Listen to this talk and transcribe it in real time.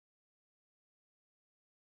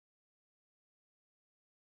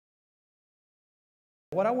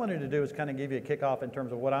What I wanted to do is kind of give you a kickoff in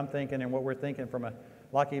terms of what I'm thinking and what we're thinking from a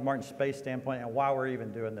Lockheed Martin Space standpoint and why we're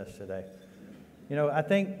even doing this today. You know, I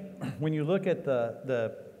think when you look at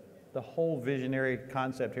the whole visionary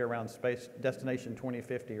concept here around Space Destination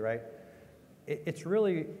 2050, right? It's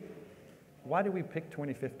really, why did we pick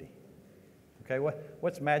 2050? Okay,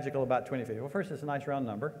 what's magical about 2050? Well, first, it's a nice round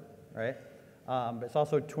number, right? It's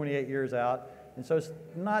also 28 years out, and so it's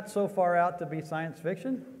not so far out to be science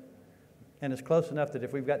fiction. And it's close enough that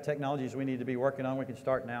if we've got technologies we need to be working on, we can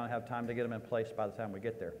start now and have time to get them in place by the time we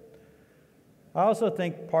get there. I also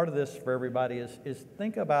think part of this for everybody is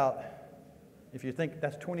think about, if you think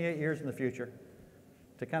that's 28 years in the future,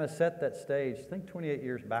 to kind of set that stage, think 28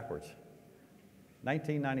 years backwards.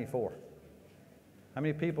 1994. How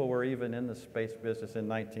many people were even in the space business in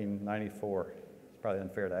 1994? It's probably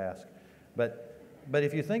unfair to ask. But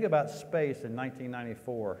if you think about space in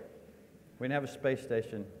 1994, we didn't have a space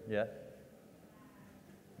station yet.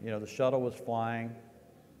 You know, the shuttle was flying.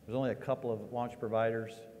 There's only a couple of launch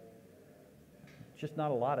providers. Just not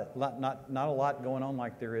a lot going on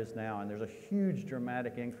like there is now. And there's a huge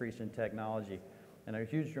dramatic increase in technology and a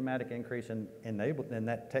huge dramatic increase in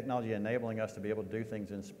that technology enabling us to be able to do things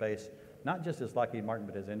in space, not just as Lockheed Martin,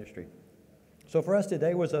 but as industry. So for us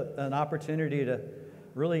today was an opportunity to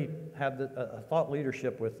really have a thought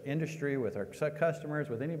leadership with industry, with our customers,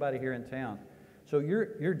 with anybody here in town. So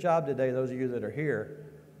your job today, those of you that are here,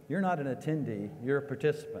 you're not an attendee, you're a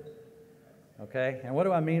participant, okay? And what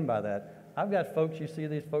do I mean by that? I've got folks, you see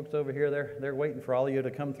these folks over here, they're waiting for all of you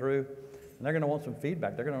to come through, and they're gonna want some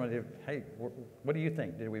feedback. They're gonna want to, hey, what do you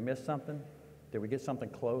think? Did we miss something? Did we get something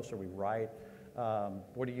close? Are we right?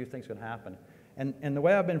 What do you think's gonna happen? And the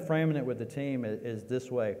way I've been framing it with the team is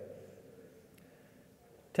this way.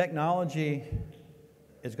 Technology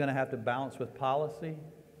is gonna have to balance with policy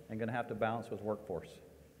and gonna have to balance with workforce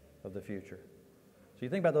of the future. So you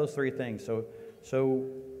think about those three things. So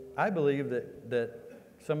I believe that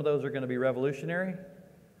some of those are going to be revolutionary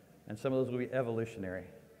and some of those will be evolutionary.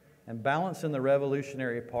 And balancing the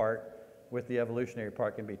revolutionary part with the evolutionary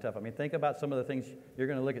part can be tough. I mean, think about some of the things. You're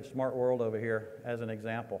going to look at Smart World over here as an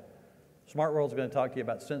example. Smart World is going to talk to you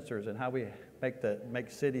about sensors and how we make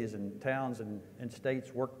cities and towns and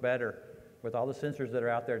states work better with all the sensors that are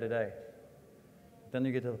out there today. Then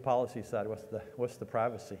you get to the policy side. What's the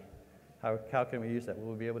privacy? How can we use that?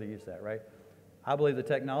 Will we be able to use that, right? I believe the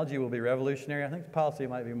technology will be revolutionary. I think the policy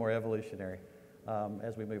might be more evolutionary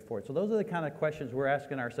as we move forward. So those are the kind of questions we're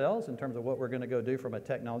asking ourselves in terms of what we're going to go do from a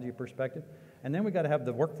technology perspective. And then we've got to have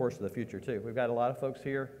the workforce of the future, too. We've got a lot of folks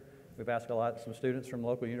here. We've asked some students from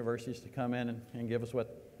local universities to come in and give us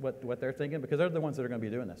what they're thinking, because they're the ones that are going to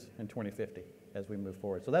be doing this in 2050 as we move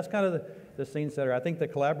forward. So that's kind of the scene setter. I think the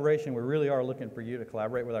collaboration, we really are looking for you to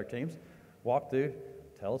collaborate with our teams, walk through,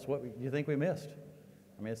 tell us what you think we missed.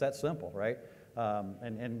 I mean, it's that simple, right?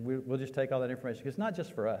 And we'll just take all that information. It's not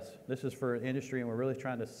just for us. This is for industry, and we're really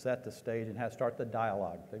trying to set the stage and start the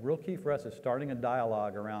dialogue. The real key for us is starting a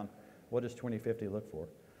dialogue around what does 2050 look for.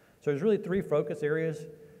 So there's really three focus areas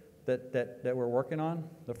that we're working on.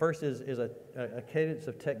 The first is a cadence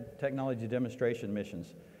of technology demonstration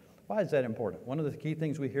missions. Why is that important? One of the key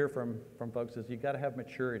things we hear from folks is you've got to have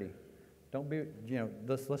maturity. Don't be,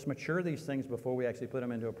 let's mature these things before we actually put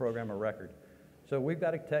them into a program of record. So we've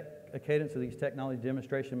got a cadence of these technology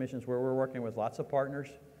demonstration missions where we're working with lots of partners,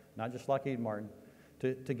 not just Lockheed Martin,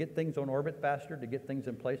 to get things on orbit faster, to get things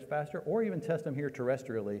in place faster, or even test them here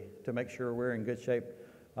terrestrially to make sure we're in good shape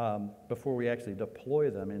before we actually deploy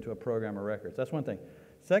them into a program of records. That's one thing.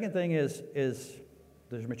 Second thing is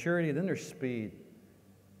there's maturity, then there's speed.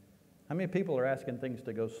 How many people are asking things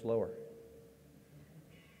to go slower?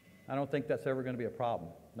 I don't think that's ever going to be a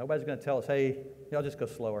problem. Nobody's going to tell us, hey, y'all just go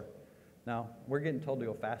slower. No, we're getting told to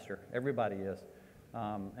go faster. Everybody is.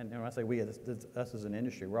 And when I say we, it's us as an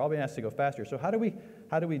industry. We're all being asked to go faster. So how do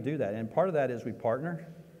we do that? And part of that is we partner.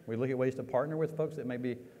 We look at ways to partner with folks that may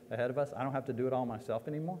be ahead of us. I don't have to do it all myself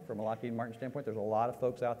anymore from a Lockheed Martin standpoint. There's a lot of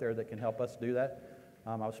folks out there that can help us do that.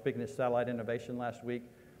 I was speaking at Satellite Innovation last week,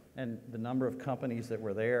 and the number of companies that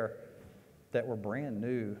were there that were brand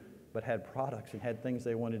new but had products and had things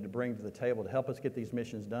they wanted to bring to the table to help us get these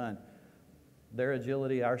missions done. Their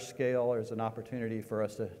agility, our scale, is an opportunity for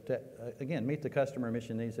us to again, meet the customer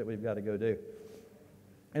mission needs that we've got to go do.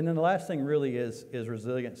 And then the last thing really is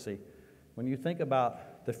resiliency. When you think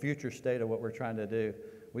about the future state of what we're trying to do,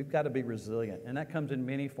 we've got to be resilient. And that comes in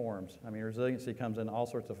many forms. I mean, resiliency comes in all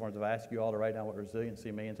sorts of forms. If I ask you all to write down what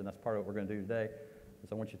resiliency means, and that's part of what we're going to do today, so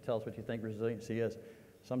I want you to tell us what you think resiliency is.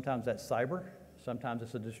 Sometimes that's cyber. Sometimes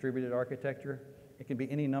it's a distributed architecture. It can be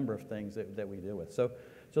any number of things that we deal with. So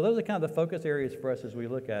those are kind of the focus areas for us as we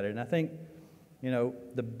look at it. And I think You know,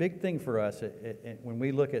 the big thing for us, when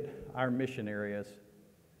we look at our mission areas,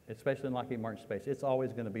 especially in Lockheed Martin Space, it's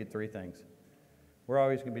always going to be three things. We're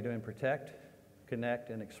always going to be doing protect, connect,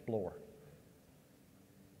 and explore.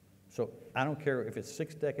 So I don't care if it's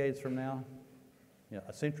 6 decades from now, you know,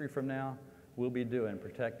 a century from now, we'll be doing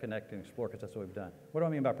protect, connect, and explore, because that's what we've done. What do I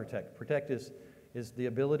mean by protect? Protect is the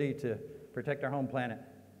ability to protect our home planet,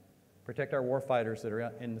 protect our warfighters that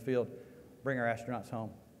are in the field, bring our astronauts home.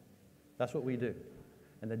 That's what we do.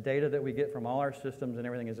 And the data that we get from all our systems and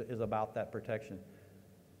everything is about that protection.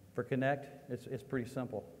 For connect, it's pretty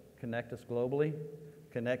simple. Connect us globally,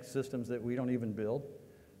 connect systems that we don't even build,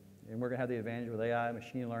 and we're going to have the advantage with AI,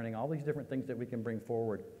 machine learning, all these different things that we can bring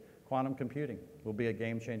forward. Quantum computing will be a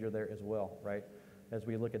game changer there as well, right? As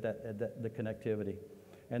we look at the connectivity,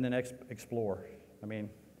 and then explore. I mean,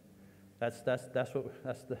 that's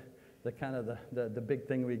the kind of the big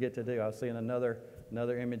thing we get to do. I was seeing another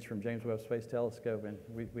image from James Webb Space Telescope, and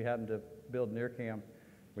we happened to build NIRCam,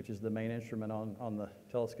 which is the main instrument on the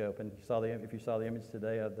telescope. And if you saw the image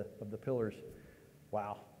today of the pillars,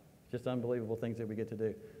 wow, just unbelievable things that we get to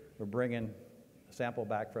do. We're bringing a sample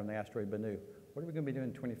back from the asteroid Bennu. What are we going to be doing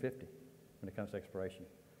in 2050 when it comes to exploration?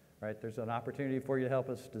 Right? There's an opportunity for you to help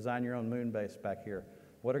us design your own moon base back here.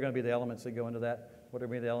 What are going to be the elements that go into that? What are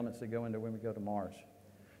going to be the elements that go into when we go to Mars?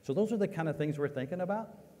 So those are the kind of things we're thinking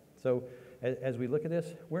about. So as we look at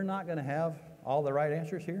this, we're not going to have all the right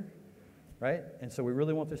answers here, right? And so we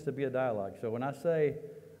really want this to be a dialogue. So when I say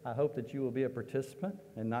I hope that you will be a participant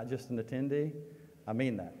and not just an attendee, I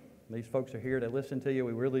mean that. These folks are here to listen to you.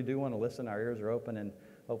 We really do want to listen. Our ears are open, and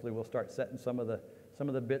hopefully we'll start setting some of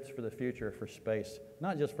the bits for the future for space,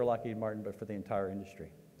 not just for Lockheed Martin, but for the entire industry.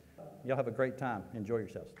 Y'all have a great time. Enjoy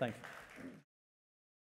yourselves. Thanks.